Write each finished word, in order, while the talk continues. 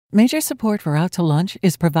Major support for Out to Lunch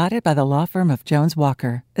is provided by the law firm of Jones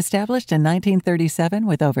Walker, established in 1937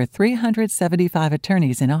 with over 375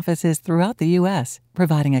 attorneys in offices throughout the U.S.,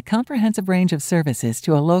 providing a comprehensive range of services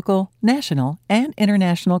to a local, national, and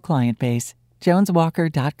international client base.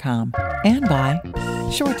 JonesWalker.com. And by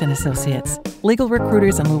Shorten Associates, legal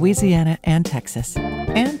recruiters in Louisiana and Texas.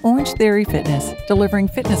 And Orange Theory Fitness, delivering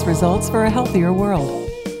fitness results for a healthier world.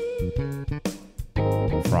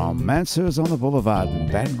 From Mansur's on the Boulevard in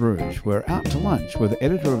Baton Rouge, we're out to lunch with the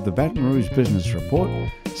editor of the Baton Rouge Business Report,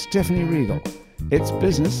 Stephanie Regal. It's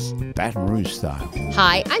business Baton Rouge style.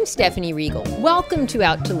 Hi, I'm Stephanie Regal. Welcome to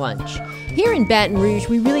Out to Lunch. Here in Baton Rouge,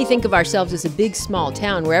 we really think of ourselves as a big, small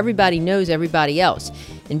town where everybody knows everybody else.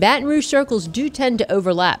 And Baton Rouge circles do tend to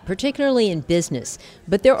overlap, particularly in business.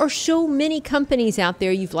 But there are so many companies out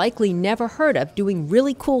there you've likely never heard of doing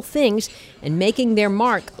really cool things and making their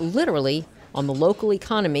mark, literally, on the local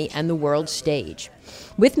economy and the world stage.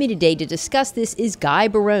 With me today to discuss this is Guy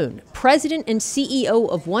Barone, president and CEO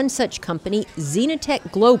of one such company,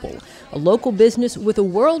 Xenatech Global, a local business with a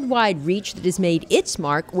worldwide reach that has made its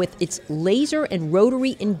mark with its laser and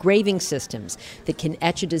rotary engraving systems that can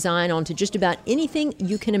etch a design onto just about anything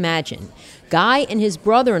you can imagine. Guy and his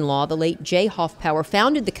brother-in-law, the late Jay Hoffpower,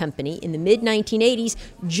 founded the company in the mid-1980s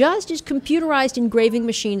just as computerized engraving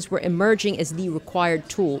machines were emerging as the required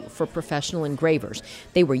tool for professional engravers.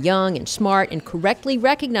 They were young and smart and correctly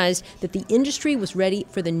recognized that the industry was ready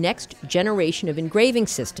for the next generation of engraving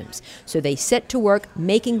systems. So they set to work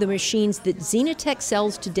making the machines that Xenatech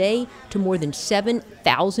sells today to more than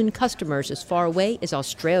 7,000 customers as far away as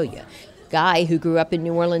Australia. Guy, who grew up in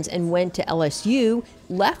New Orleans and went to LSU,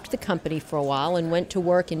 left the company for a while and went to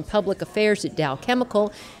work in public affairs at Dow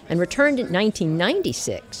Chemical and returned in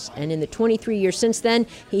 1996. And in the 23 years since then,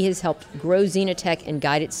 he has helped grow Xenatech and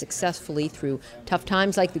guide it successfully through tough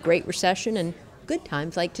times like the Great Recession and good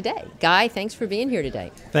times like today. Guy, thanks for being here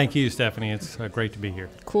today. Thank you, Stephanie. It's great to be here.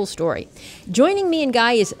 Cool story. Joining me and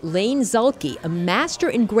Guy is Lane Zulke, a master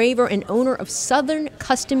engraver and owner of Southern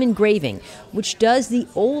Custom Engraving, which does the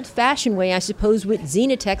old-fashioned way, I suppose, what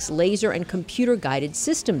Xenatech's laser and computer-guided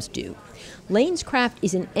systems do. Lane's craft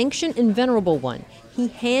is an ancient and venerable one. He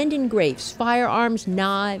hand engraves firearms,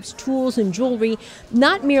 knives, tools, and jewelry,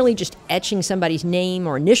 not merely just etching somebody's name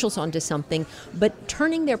or initials onto something, but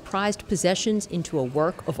turning their prized possessions into a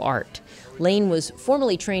work of art. Lane was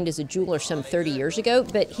formerly trained as a jeweler some 30 years ago,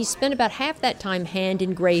 but he spent about half that time hand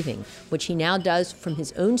engraving, which he now does from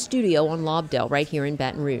his own studio on Lobdell right here in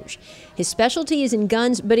Baton Rouge. His specialty is in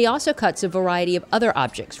guns, but he also cuts a variety of other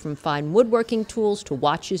objects, from fine woodworking tools to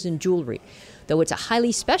watches and jewelry. Though it's a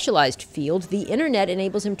highly specialized field, the internet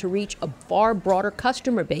enables him to reach a far broader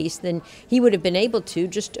customer base than he would have been able to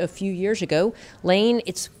just a few years ago. Lane,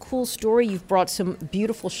 it's a cool story. You've brought some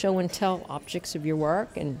beautiful show and tell objects of your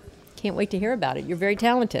work, and can't wait to hear about it. You're very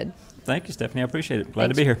talented. Thank you, Stephanie. I appreciate it. Glad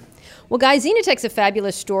to be here. Well, guys, Xenatech's a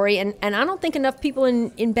fabulous story, and I don't think enough people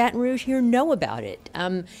in Baton Rouge here know about it.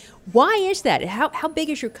 Why is that? How big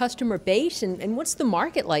is your customer base, and what's the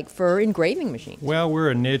market like for engraving machines? Well, we're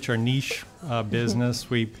a niche business.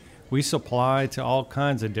 We supply to all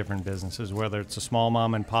kinds of different businesses, whether it's a small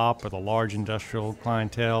mom and pop or the large industrial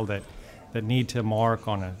clientele that need to mark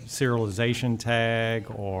on a serialization tag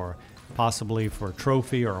or possibly for a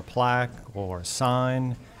trophy or a plaque or a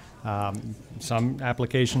sign. Some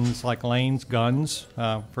applications like Lane's guns,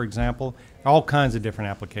 for example, all kinds of different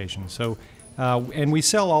applications. So, and we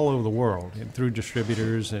sell all over the world through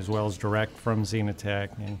distributors as well as direct from Xenatech.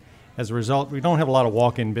 And as a result, we don't have a lot of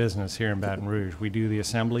walk-in business here in Baton Rouge. We do the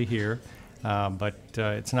assembly here, but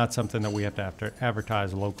it's not something that we have to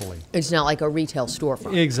advertise locally. It's not like a retail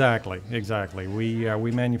storefront. Exactly.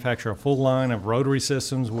 We manufacture a full line of rotary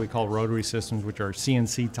systems, we call rotary systems, which are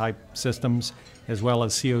CNC-type systems, as well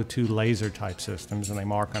as CO2 laser-type systems, and they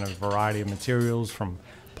mark on a variety of materials from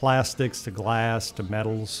plastics to glass to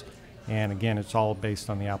metals. And again, it's all based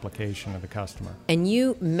on the application of the customer. And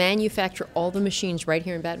you manufacture all the machines right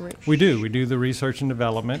here in Baton Rouge? We do. We do the research and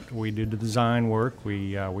development. We do the design work.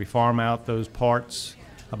 We farm out those parts,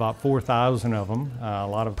 about 4,000 of them, a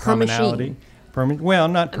lot of commonality. Well,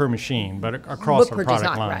 not per machine, but across our product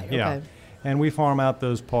design, line. Right, yeah. Okay. And we farm out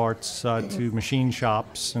those parts to machine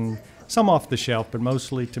shops, and some off the shelf, but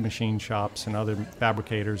mostly to machine shops and other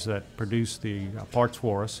fabricators that produce the parts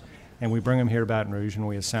for us. And we bring them here to Baton Rouge and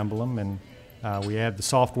we assemble them, and we add the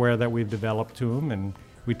software that we've developed to them, and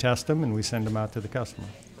we test them and we send them out to the customer.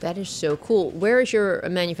 That is so cool. Where is your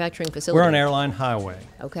manufacturing facility? We're on Airline Highway.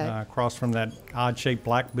 Okay. Across from that odd-shaped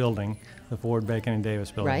black building, the Ford, Bacon, and Davis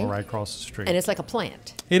building. Right. We're right across the street. And it's like a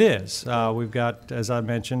plant. It is. We've got, as I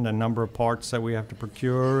mentioned, a number of parts that we have to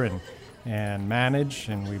procure, and and manage,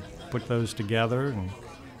 and we put those together,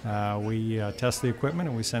 and we test the equipment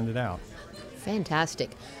and we send it out.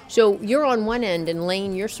 Fantastic. So you're on one end, and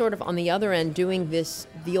Lane, you're sort of on the other end doing this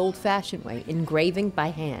the old-fashioned way, engraving by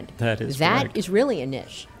hand. That is That correct. is really a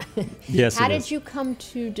niche. Yes, How it did is. you come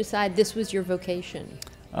to decide this was your vocation?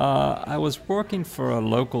 I was working for a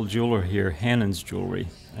local jeweler here, Hannon's Jewelry,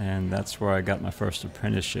 and that's where I got my first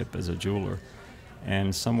apprenticeship as a jeweler.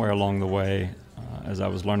 And somewhere along the way, as I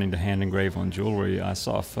was learning to hand engrave on jewelry, I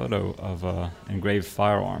saw a photo of an engraved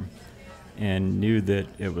firearm and knew that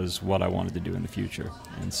it was what I wanted to do in the future.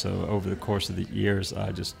 And so over the course of the years,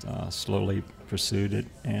 I just slowly pursued it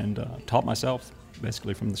and taught myself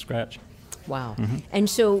basically from the scratch. Wow. And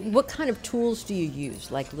so what kind of tools do you use?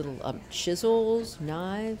 Like little chisels,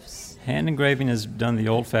 knives? Hand engraving is done the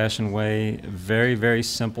old-fashioned way, very, very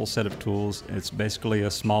simple set of tools. It's basically a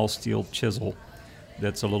small steel chisel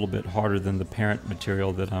that's a little bit harder than the parent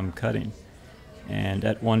material that I'm cutting. And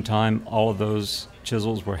at one time, all of those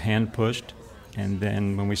chisels were hand-pushed, and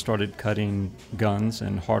then when we started cutting guns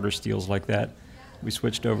and harder steels like that, we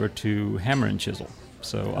switched over to hammer and chisel.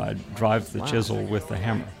 So I drive the chisel with the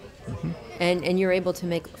hammer. And you're able to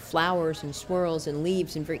make flowers and swirls and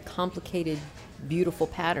leaves and very complicated, beautiful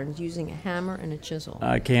patterns using a hammer and a chisel.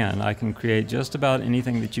 I can create just about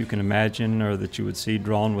anything that you can imagine or that you would see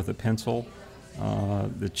drawn with a pencil.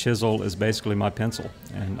 The chisel is basically my pencil,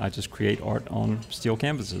 and I just create art on steel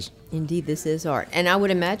canvases. Indeed, this is art. And I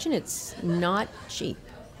would imagine it's not cheap.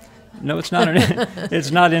 No, it's not.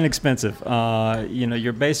 It's not inexpensive.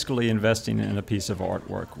 You're basically investing in a piece of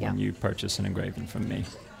artwork when you purchase an engraving from me.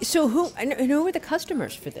 So who are the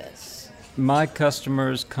customers for this? My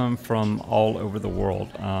customers come from all over the world.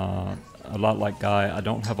 A lot like Guy, I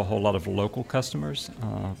don't have a whole lot of local customers.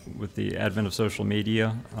 With the advent of social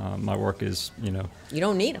media, my work is, You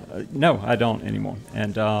don't need them. no, I don't anymore.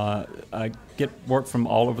 And I get work from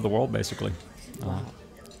all over the world, basically.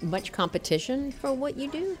 Much competition for what you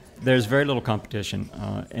do? There's very little competition.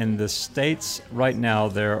 In the States right now,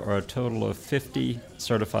 there are a total of 50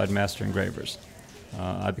 certified master engravers.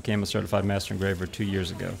 I became a certified master engraver 2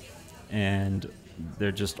 years ago, and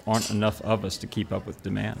there just aren't enough of us to keep up with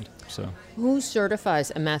demand. So, Who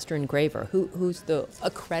certifies a master engraver? Who's the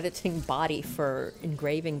accrediting body for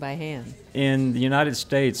engraving by hand? in the United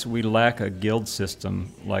States, we lack a guild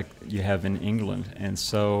system like you have in England, and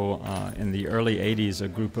so in the early 80s, a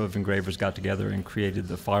group of engravers got together and created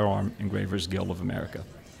the Firearm Engravers Guild of America,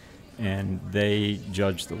 and they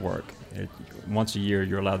judge the work. Once a year,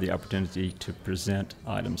 you're allowed the opportunity to present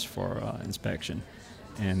items for inspection,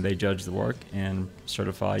 and they judge the work and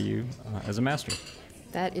certify you as a master.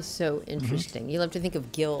 That is so interesting. You love to think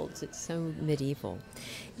of guilds. It's so medieval.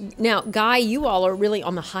 Now, Guy, you all are really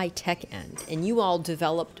on the high-tech end, and you all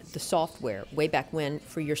developed the software way back when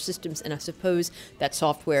for your systems, and I suppose that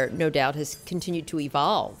software, no doubt, has continued to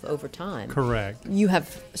evolve over time. Correct. You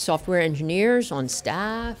have software engineers on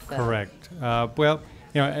staff? Correct.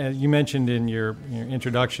 You mentioned in your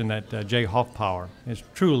introduction that Jay Hoffpower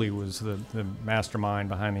truly was the mastermind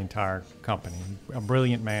behind the entire company. A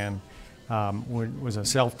brilliant man, was a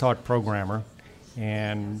self-taught programmer,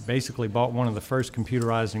 and basically bought one of the first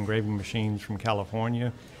computerized engraving machines from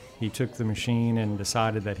California. He took the machine and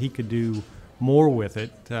decided that he could do more with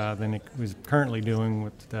it than it was currently doing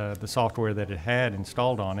with the software that it had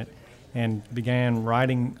installed on it, and began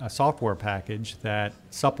writing a software package that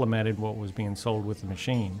supplemented what was being sold with the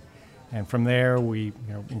machine. And from there, we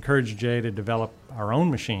encouraged Jay to develop our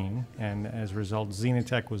own machine, and as a result,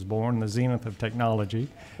 Zenitech was born. The zenith of technology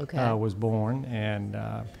was born, and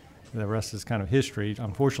the rest is kind of history.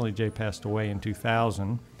 Unfortunately, Jay passed away in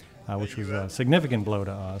 2000, which was a significant blow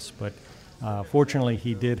to us, but fortunately,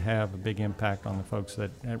 he did have a big impact on the folks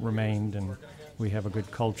that remained, and we have a good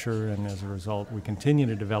culture, and as a result, we continue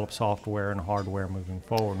to develop software and hardware moving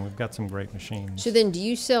forward, and we've got some great machines. So then do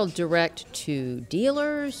you sell direct to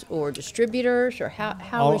dealers or distributors, or how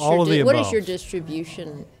All is of the what is above. your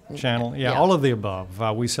distribution Channel, all of the above.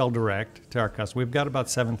 We sell direct to our customers. We've got about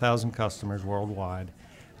 7,000 customers worldwide.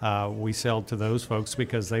 We sell to those folks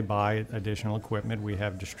because they buy additional equipment. We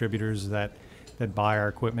have distributors that buy our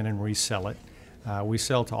equipment and resell it. We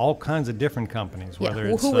sell to all kinds of different companies. Whether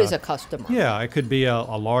it's who is a customer? Yeah, it could be a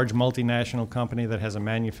large multinational company that has a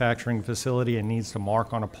manufacturing facility and needs to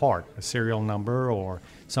mark on a part, a serial number or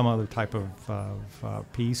some other type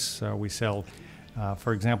of piece. We sell,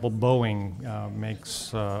 for example, Boeing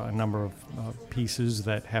makes a number of pieces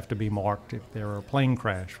that have to be marked if there are a plane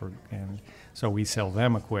crash, and so we sell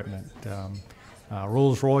them equipment.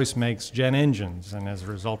 Rolls-Royce makes jet engines, and as a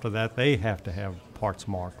result of that, they have to have parts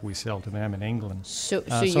marked. We sell to them in England. So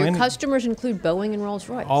your customers include Boeing and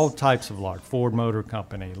Rolls-Royce? All types of large, Ford Motor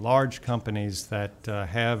Company, large companies that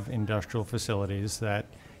have industrial facilities that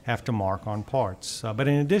have to mark on parts. But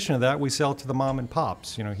in addition to that, we sell to the mom and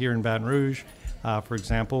pops. Here in Baton Rouge, for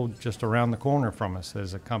example, just around the corner from us,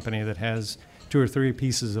 there's a company that has 2 or 3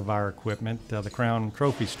 pieces of our equipment, the Crown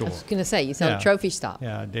Trophy Store. I was going to say, you sell a trophy stop.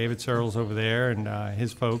 Yeah, David Searles over there and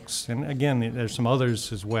his folks. And again, there's some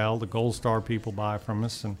others as well. The Gold Star people buy from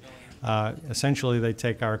us. And essentially, they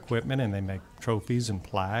take our equipment and they make trophies and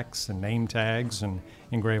plaques and name tags and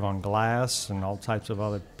engrave on glass and all types of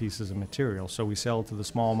other pieces of material. So we sell to the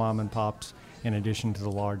small mom and pops in addition to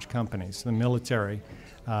the large companies. The military,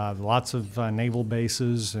 lots of naval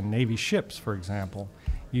bases and Navy ships, for example,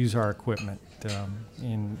 use our equipment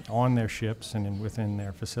on their ships and within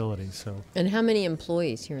their facilities. So. And how many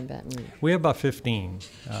employees here in Baton Rouge? We have about 15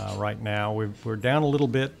 right now. We're down a little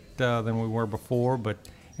bit than we were before,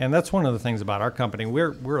 and that's one of the things about our company.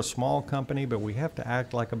 We're a small company, but we have to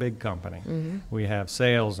act like a big company. Mm-hmm. We have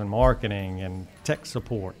sales and marketing and tech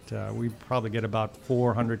support. We probably get about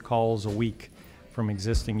 400 calls a week from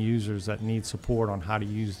existing users that need support on how to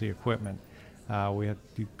use the equipment. We have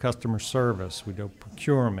to do customer service, we do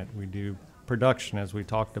procurement, we do production, as we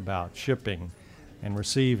talked about, shipping and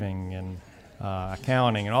receiving and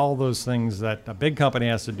accounting and all those things that a big company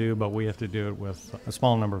has to do, but we have to do it with a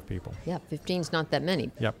small number of people. Yeah, 15's not that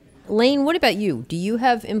many. Yep. Lane, what about you? Do you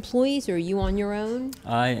have employees or are you on your own?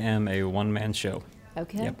 I am a one-man show.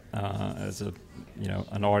 Okay. Yep. As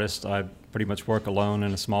an artist, I pretty much work alone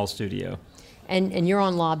in a small studio. And you're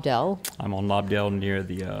on Lobdell. I'm on Lobdell near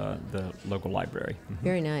the local library. Mm-hmm.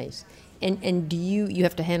 Very nice. And do you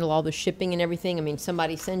have to handle all the shipping and everything? I mean,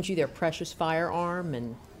 somebody sends you their precious firearm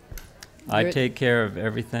and... I take care of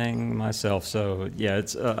everything myself. So, yeah,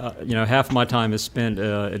 it's, half my time is spent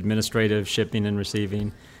administrative, shipping and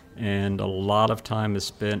receiving, and a lot of time is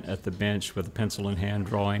spent at the bench with a pencil in hand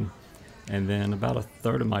drawing. And then about a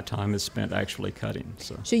third of my time is spent actually cutting.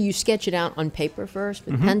 So you sketch it out on paper first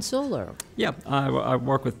with pencil, or? Yeah, I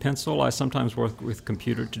work with pencil. I sometimes work with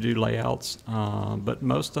computer to do layouts, but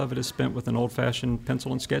most of it is spent with an old-fashioned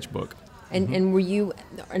pencil and sketchbook. And were you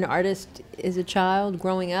an artist as a child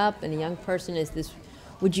growing up and a young person?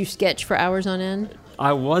 Would you sketch for hours on end?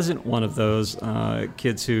 I wasn't one of those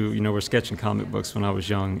kids who were sketching comic books when I was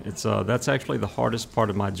young. That's actually the hardest part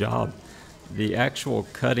of my job. The actual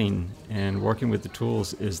cutting and working with the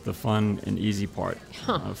tools is the fun and easy part.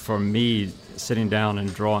 For me, sitting down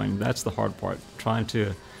and drawing, that's the hard part. Trying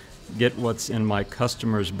to get what's in my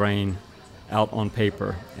customer's brain out on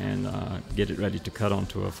paper and get it ready to cut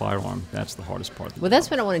onto a firearm. That's the hardest part. Well,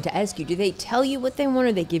 that's what I wanted to ask you. Do they tell you what they want,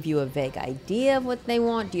 or they give you a vague idea of what they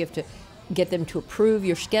want? Do you have to get them to approve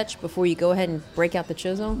your sketch before you go ahead and break out the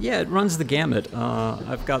chisel? Yeah, it runs the gamut.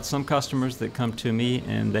 I've got some customers that come to me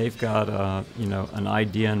and they've got an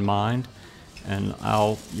idea in mind, and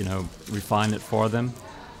I'll refine it for them.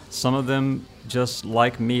 Some of them just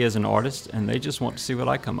like me as an artist, and they just want to see what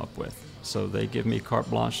I come up with. So they give me carte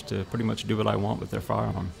blanche to pretty much do what I want with their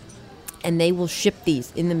firearm. And they will ship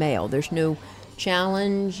these in the mail. There's no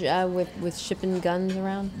challenge with shipping guns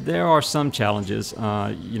around? There are some challenges.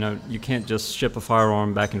 You can't just ship a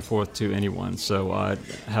firearm back and forth to anyone. So I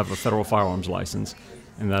have a federal firearms license,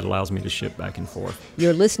 and that allows me to ship back and forth.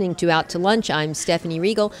 You're listening to Out to Lunch. I'm Stephanie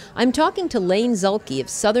Riegel. I'm talking to Lane Zulke of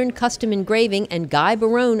Southern Custom Engraving and Guy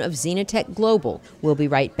Barone of Xenotech Global. We'll be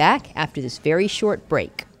right back after this very short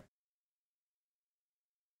break.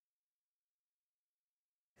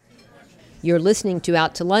 You're listening to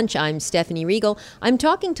Out to Lunch. I'm Stephanie Riegel. I'm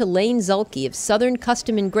talking to Lane Zulke of Southern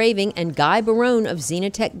Custom Engraving and Guy Barone of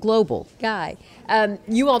Xenotech Global. Guy,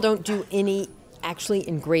 you all don't do any actually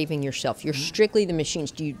engraving yourself. You're strictly the machines.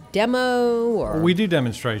 Do you demo or? We do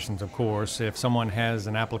demonstrations, of course. If someone has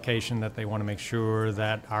an application that they want to make sure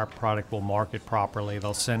that our product will market properly,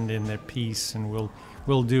 they'll send in their piece, and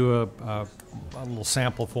we'll do a little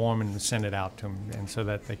sample for them and send it out to them, and so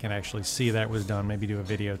that they can actually see that was done, maybe do a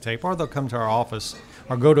videotape, or they'll come to our office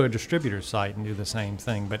or go to a distributor's site and do the same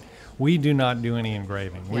thing. But we do not do any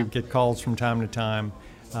engraving. Yeah. We get calls from time to time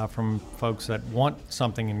from folks that want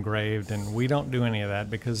something engraved, and we don't do any of that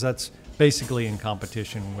because that's basically in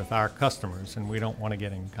competition with our customers, and we don't want to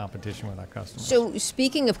get in competition with our customers. So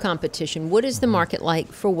speaking of competition, what is the market like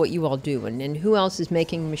for what you all do, and who else is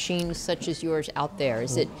making machines such as yours out there?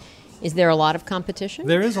 Is there a lot of competition?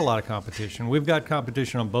 There is a lot of competition. We've got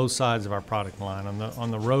competition on both sides of our product line. On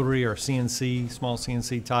the rotary or CNC, small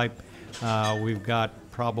CNC type, we've got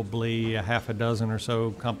probably a half a dozen or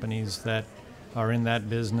so companies that are in that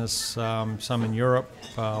business, some in Europe,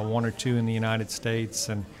 one or two in the United States,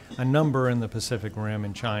 and a number in the Pacific Rim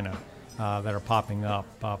in China that are popping up.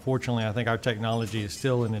 Fortunately, I think our technology is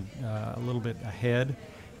still in a little bit ahead,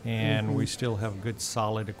 and we still have good,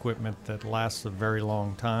 solid equipment that lasts a very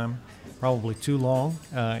long time, probably too long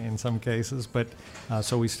in some cases, but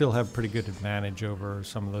so we still have pretty good advantage over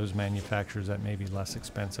some of those manufacturers that may be less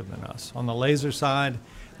expensive than us. On the laser side,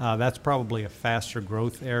 that's probably a faster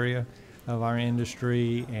growth area of our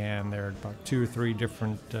industry, and there are about 2 or 3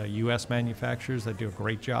 different U.S. manufacturers that do a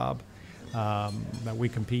great job that we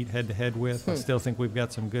compete head-to-head with. I still think we've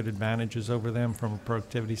got some good advantages over them from a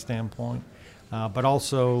productivity standpoint. But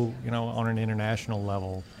also, on an international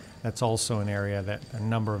level, that's also an area that a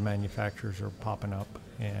number of manufacturers are popping up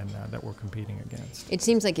and that we're competing against. It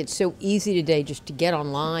seems like it's so easy today just to get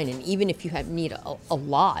online, and even if you need a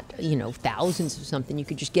lot, thousands of something, you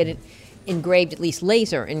could just get it engraved, at least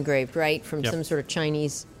laser engraved, right, from some sort of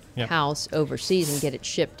Chinese house overseas and get it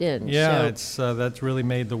shipped in. Yeah, that's really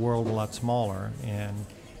made the world a lot smaller, and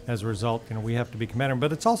as a result, we have to be competitive.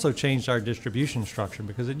 But it's also changed our distribution structure,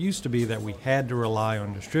 because it used to be that we had to rely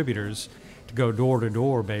on distributors to go door to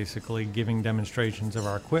door, basically giving demonstrations of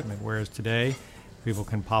our equipment, whereas today people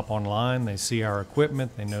can pop online, they see our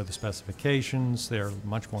equipment, they know the specifications, they're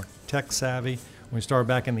much more tech savvy. When we started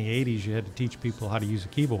back in the 80s, you had to teach people how to use a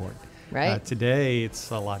keyboard. Right. Today,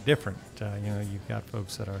 it's a lot different. You've got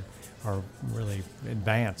folks that are really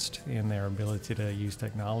advanced in their ability to use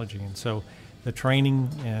technology, and so the training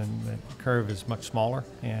and the curve is much smaller,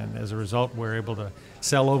 and as a result, we're able to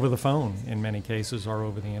sell over the phone in many cases or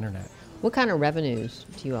over the internet. What kind of revenues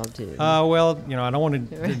do you all do? Well, I don't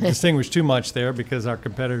want to distinguish too much there because our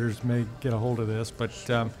competitors may get a hold of this, but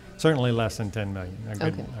certainly less than $10 million,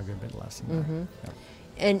 a good bit less than that. Yeah.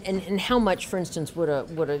 And how much, for instance, would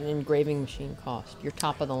an engraving machine cost? Your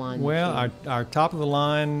top of the line Well, machine? our top of the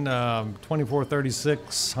line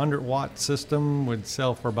 2436 100-watt system would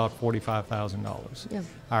sell for about $45,000. Yeah.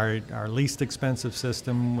 Our least expensive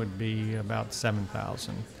system would be about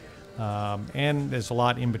 $7,000. And there's a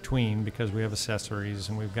lot in between because we have accessories,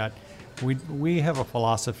 and we have a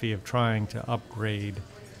philosophy of trying to upgrade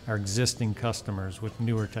our existing customers with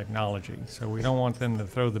newer technology. So we don't want them to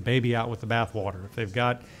throw the baby out with the bathwater. If they've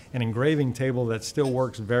got an engraving table that still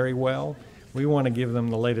works very well, we want to give them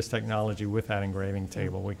the latest technology with that engraving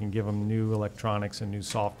table. We can give them new electronics and new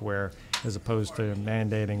software as opposed to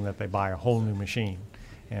mandating that they buy a whole new machine.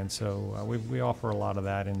 And so we offer a lot of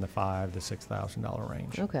that in the $5,000 to $6,000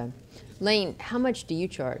 range. Okay. Lane, how much do you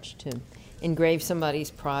charge to engrave somebody's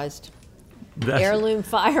prized heirloom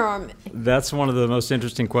firearm? That's one of the most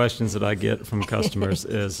interesting questions that I get from customers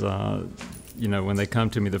is, when they come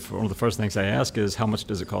to me, one of the first things I ask is, how much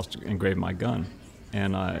does it cost to engrave my gun?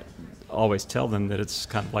 And I always tell them that it's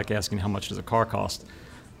kind of like asking how much does a car cost.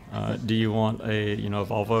 Do you want a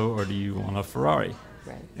Volvo or do you want a Ferrari?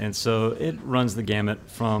 Right. And so it runs the gamut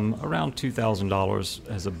from around $2,000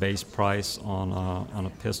 as a base price on a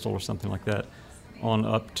pistol or something like that, on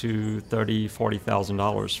up to $30,000,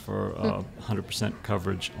 $40,000 for 100%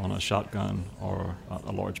 coverage on a shotgun or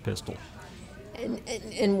a large pistol.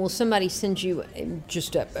 And will somebody send you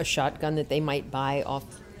just a shotgun that they might buy off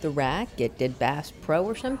the rack at Bass Pro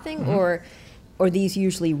or something? Or are these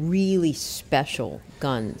usually really special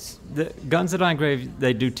guns? The guns that I engrave,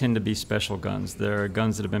 they do tend to be special guns. They're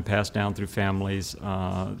guns that have been passed down through families.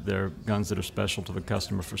 They're guns that are special to the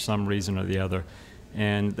customer for some reason or the other.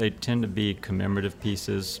 And they tend to be commemorative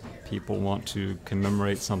pieces. People want to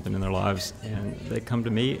commemorate something in their lives, and they come to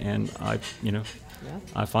me, and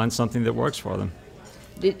I find something that works for them.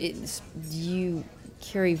 Do you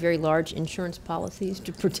carry very large insurance policies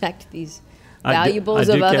to protect these valuables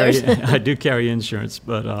of others? I do carry insurance,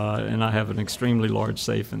 but and I have an extremely large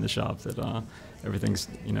safe in the shop that everything's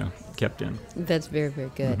kept in. That's very, very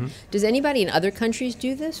good. Does anybody in other countries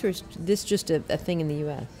do this, or is this just a thing in the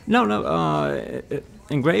U.S.? No.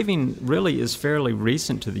 Engraving really is fairly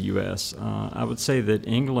recent to the U.S. I would say that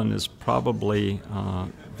England is probably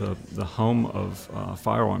the home of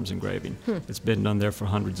firearms engraving. It's been done there for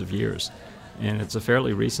hundreds of years. And it's a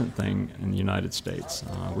fairly recent thing in the United States.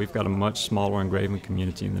 We've got a much smaller engraving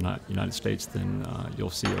community in the United States than you'll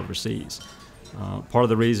see overseas. Part of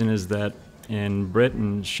the reason is that in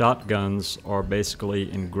Britain, shotguns are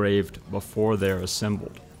basically engraved before they're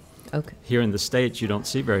assembled. Okay. Here in the States, you don't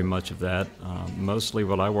see very much of that. Mostly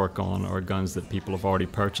what I work on are guns that people have already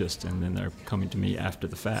purchased, and then they're coming to me after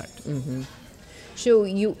the fact. So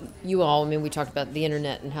you all, we talked about the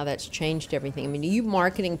internet and how that's changed everything. Are you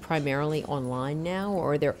marketing primarily online now,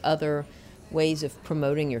 or are there other ways of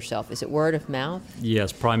promoting yourself? Is it word of mouth?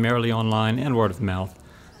 Yes, primarily online and word of mouth.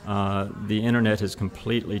 The internet has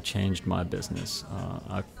completely changed my business.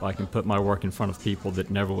 I can put my work in front of people that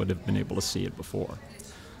never would have been able to see it before.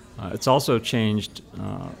 It's also changed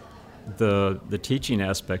the teaching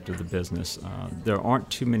aspect of the business. There aren't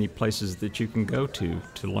too many places that you can go to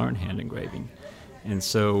learn hand engraving. And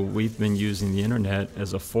so we've been using the internet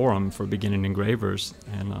as a forum for beginning engravers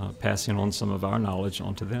and passing on some of our knowledge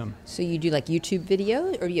onto them. So you do like YouTube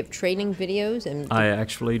videos, or do you have training videos? I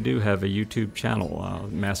actually do have a YouTube channel,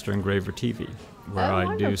 Master Engraver TV, where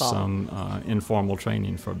I do some informal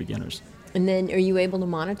training for beginners. And then are you able to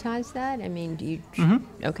monetize that? I mean, do you...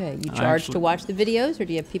 Okay, you charge actually, to watch the videos, or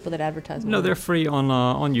do you have people that advertise? No, they're free on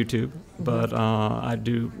YouTube, but I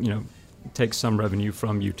do, take some revenue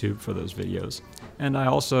from YouTube for those videos. And I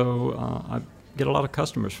also I get a lot of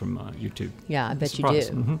customers from YouTube. Yeah, I bet you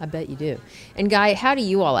do. I bet you do. And Guy, how do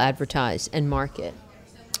you all advertise and market?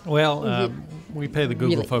 Well, we pay the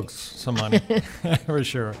Google folks some money, for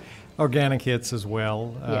sure. Organic hits as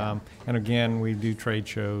well. And again, we do trade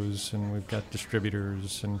shows, and we've got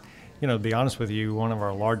distributors. And, to be honest with you, one of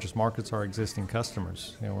our largest markets are existing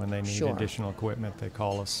customers. When they need additional equipment, they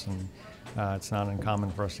call us. And it's not uncommon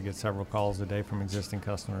for us to get several calls a day from existing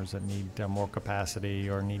customers that need more capacity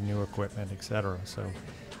or need new equipment, et cetera. So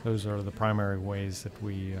those are the primary ways that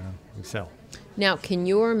we sell. Now, can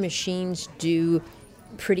your machines do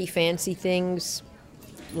pretty fancy things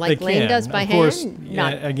like Lane does by hand? Of course,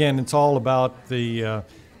 again, it's all about the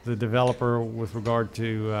developer with regard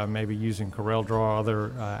to maybe using CorelDRAW or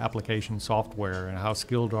other application software, and how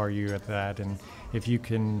skilled are you at that. And if you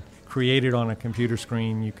can create it on a computer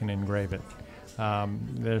screen, you can engrave it.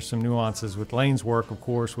 There's some nuances with Lane's work, of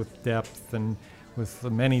course, with depth and with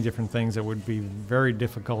many different things that would be very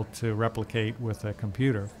difficult to replicate with a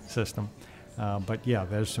computer system. But yeah,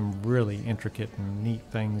 there's some really intricate and neat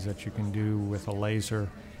things that you can do with a laser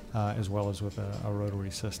as well as with a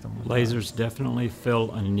rotary system. Lasers definitely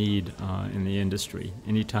fill a need in the industry.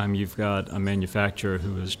 Anytime you've got a manufacturer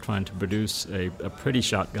who is trying to produce a pretty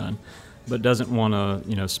shotgun, but doesn't want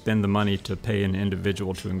to spend the money to pay an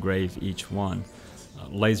individual to engrave each one,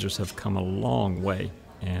 lasers have come a long way.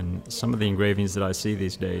 And some of the engravings that I see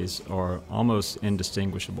these days are almost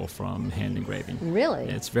indistinguishable from hand engraving. Really?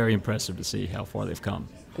 It's very impressive to see how far they've come.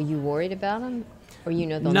 Are you worried about them? Or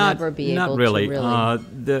they'll never be able to really? Not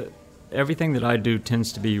really? Everything that I do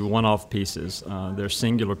tends to be one-off pieces. They're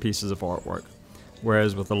singular pieces of artwork.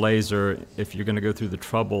 Whereas with a laser, if you're going to go through the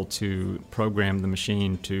trouble to program the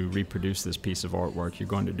machine to reproduce this piece of artwork, you're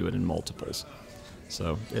going to do it in multiples.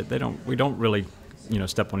 So we don't really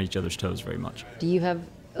step on each other's toes very much. Do you have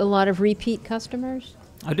a lot of repeat customers?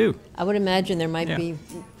 I do. I would imagine there might be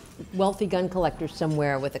wealthy gun collectors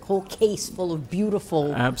somewhere with a whole case full of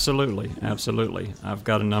beautiful... Absolutely. I've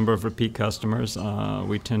got a number of repeat customers.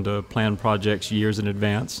 We tend to plan projects years in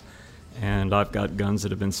advance, and I've got guns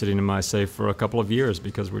that have been sitting in my safe for a couple of years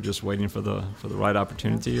because we're just waiting for the right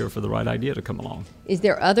opportunity or for the right idea to come along. Is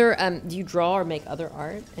there other... do you draw or make other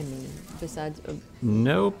art? I mean, besides...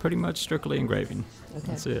 No, pretty much strictly engraving. Okay.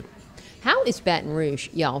 That's it. How is Baton Rouge,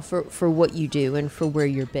 y'all, for what you do and for where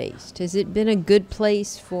you're based? Has it been a good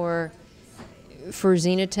place for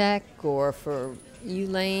Xenotech or for you,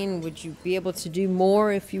 Lane? Would you be able to do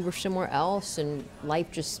more if you were somewhere else and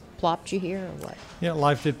life just plopped you here, or what? Yeah,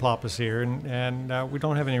 life did plop us here, and we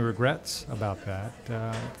don't have any regrets about that.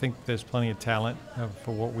 I think there's plenty of talent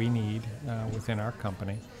for what we need within our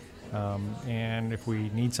company. And if we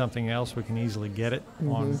need something else, we can easily get it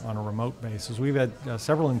on a remote basis. We've had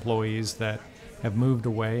several employees that have moved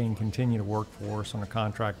away and continue to work for us on a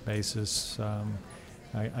contract basis.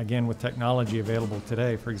 Again, with technology available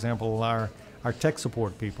today, for example, our tech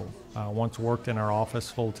support people once worked in our office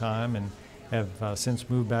full-time and have since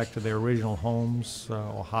moved back to their original homes,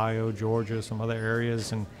 Ohio, Georgia, some other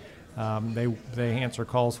areas, and they answer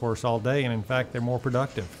calls for us all day, and in fact, they're more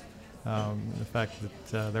productive. The fact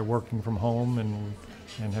that they're working from home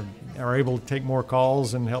and are able to take more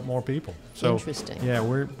calls and help more people. So, interesting. Yeah,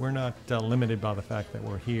 we're not limited by the fact that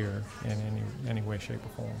we're here in any way, shape,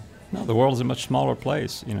 or form. No, the world is a much smaller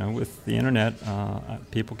place. With the internet,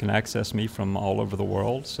 people can access me from all over the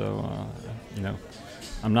world. So,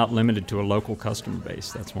 I'm not limited to a local customer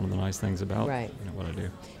base. That's one of the nice things about what I do.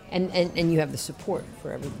 And you have the support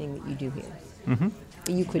for everything that you do here. Mm-hmm.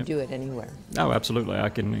 You could do it anywhere. Oh, absolutely. I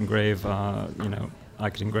can engrave, I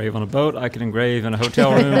could engrave on a boat. I could engrave in a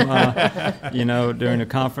hotel room, during a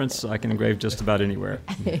conference. I can engrave just about anywhere.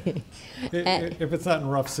 If it's not in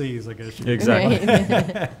rough seas, I guess. Exactly.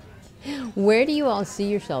 Right. Where do you all see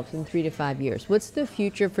yourselves in 3 to 5 years? What's the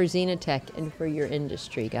future for Xenotech and for your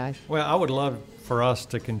industry, guys? Well, I would love for us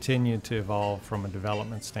to continue to evolve from a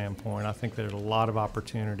development standpoint. I think there's a lot of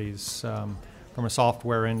opportunities from a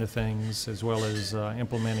software end of things, as well as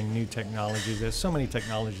implementing new technologies. There's so many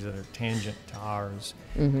technologies that are tangent to ours,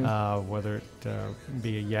 whether it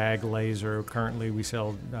be a YAG laser. Currently we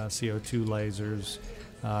sell CO2 lasers,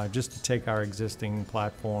 just to take our existing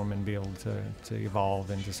platform and be able to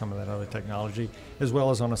evolve into some of that other technology, as well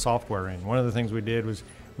as on a software end. One of the things we did was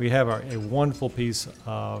we have a wonderful piece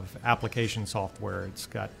of application software. It's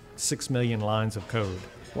got 6 million lines of code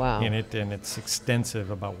in it, and it's extensive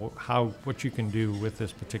about what you can do with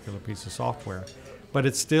this particular piece of software. But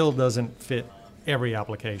it still doesn't fit every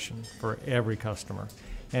application for every customer.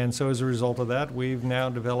 And so as a result of that, we've now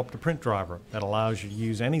developed a print driver that allows you to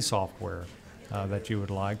use any software that you would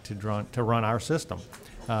like to run our system.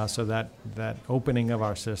 So that opening of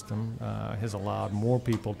our system has allowed more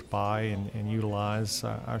people to buy and utilize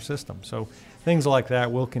our system. So things like that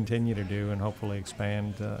we'll continue to do and hopefully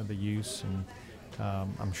expand the use. And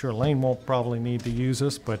I'm sure Lane won't probably need to use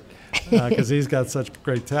us, but because he's got such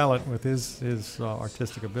great talent with his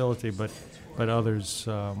artistic ability, but others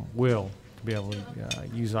will to be able to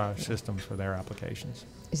use our systems for their applications.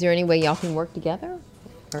 Is there any way y'all can work together?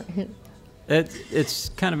 It's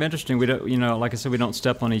kind of interesting. We don't, like I said, we don't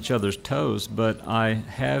step on each other's toes, but I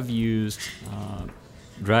have used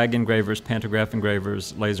drag engravers, pantograph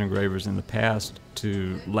engravers, laser engravers in the past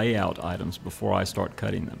to lay out items before I start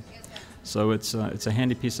cutting them. So it's a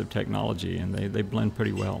handy piece of technology, and they blend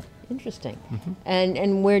pretty well. Interesting.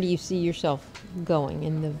 And where do you see yourself going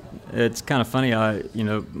in the? It's kind of funny.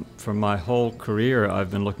 For my whole career,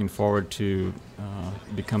 I've been looking forward to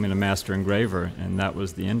becoming a master engraver, and that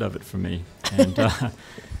was the end of it for me. And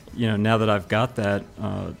now that I've got that,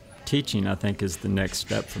 teaching I think is the next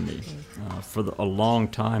step for me. For a long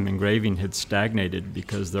time, engraving had stagnated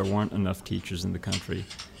because there weren't enough teachers in the country,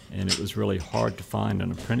 and it was really hard to find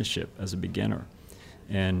an apprenticeship as a beginner.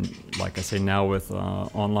 And like I say, now with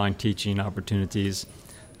online teaching opportunities,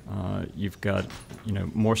 you've got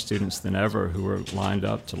more students than ever who are lined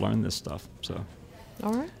up to learn this stuff. So,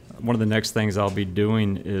 all right. One of the next things I'll be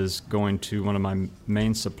doing is going to one of my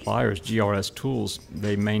main suppliers, GRS Tools.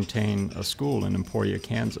 They maintain a school in Emporia,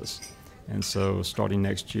 Kansas. And so starting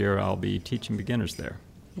next year, I'll be teaching beginners there.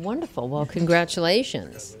 Wonderful. Well,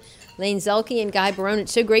 congratulations. Lane Zelke and Guy Barone,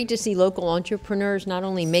 it's so great to see local entrepreneurs not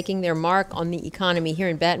only making their mark on the economy here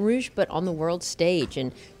in Baton Rouge, but on the world stage.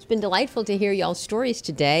 And it's been delightful to hear y'all's stories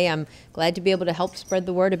today. I'm glad to be able to help spread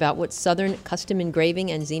the word about what Southern Custom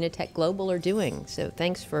Engraving and Xenotech Global are doing. So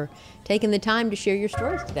thanks for taking the time to share your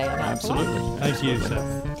stories today on Out to Lunch. Absolutely. Thank you,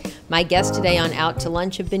 Seth. My guests today on Out to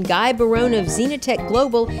Lunch have been Guy Barone of Xenotech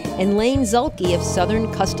Global and Lane Zelke of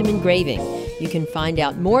Southern Custom Engraving. You can find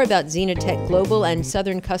out more about Xenotech Global and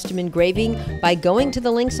Southern Custom Engraving by going to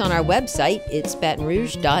the links on our website,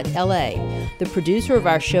 itsbatonrouge.la. The producer of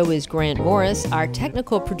our show is Grant Morris. Our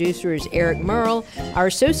technical producer is Eric Merle. Our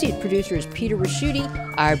associate producer is Peter Raschuti.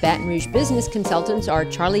 Our Baton Rouge business consultants are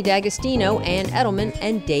Charlie D'Agostino, Ann Edelman,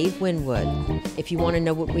 and Dave Winwood. If you want to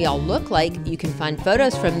know what we all look like, you can find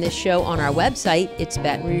photos from this show on our website,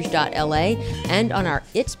 itsbatonrouge.la, and on our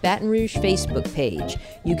It's Baton Rouge Facebook page.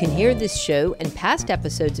 You can hear this show and past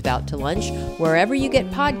episodes of Out to Lunch wherever you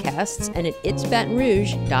get podcasts and at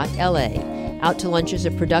itsbatonrouge.la. Out to Lunch is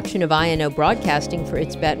a production of INO Broadcasting for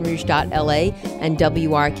itsbatonrouge.la and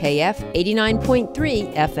WRKF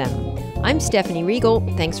 89.3 FM. I'm Stephanie Riegel.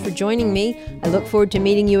 Thanks for joining me. I look forward to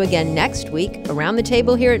meeting you again next week around the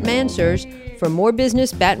table here at Mansur's for more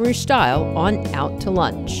business Baton Rouge style on Out to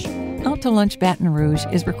Lunch. Out to Lunch Baton Rouge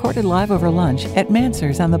is recorded live over lunch at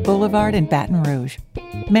Mansur's on the Boulevard in Baton Rouge.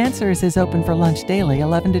 Mansur's is open for lunch daily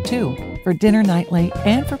 11 to 2, for dinner nightly,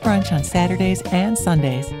 and for brunch on Saturdays and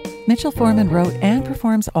Sundays. Mitchell Foreman wrote and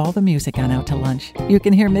performs all the music on Out to Lunch. You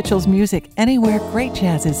can hear Mitchell's music anywhere great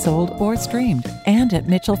jazz is sold or streamed, and at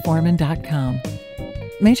mitchellforeman.com.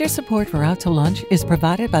 Major support for Out to Lunch is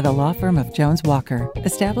provided by the law firm of Jones Walker,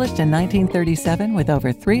 established in 1937 with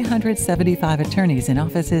over 375 attorneys in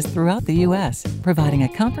offices throughout the U.S., providing a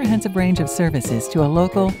comprehensive range of services to a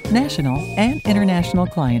local, national, and international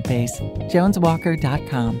client base.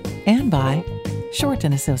 JonesWalker.com. And by Short &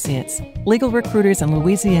 Associates, legal recruiters in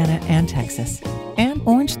Louisiana and Texas. And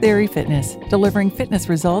Orange Theory Fitness, delivering fitness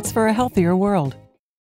results for a healthier world.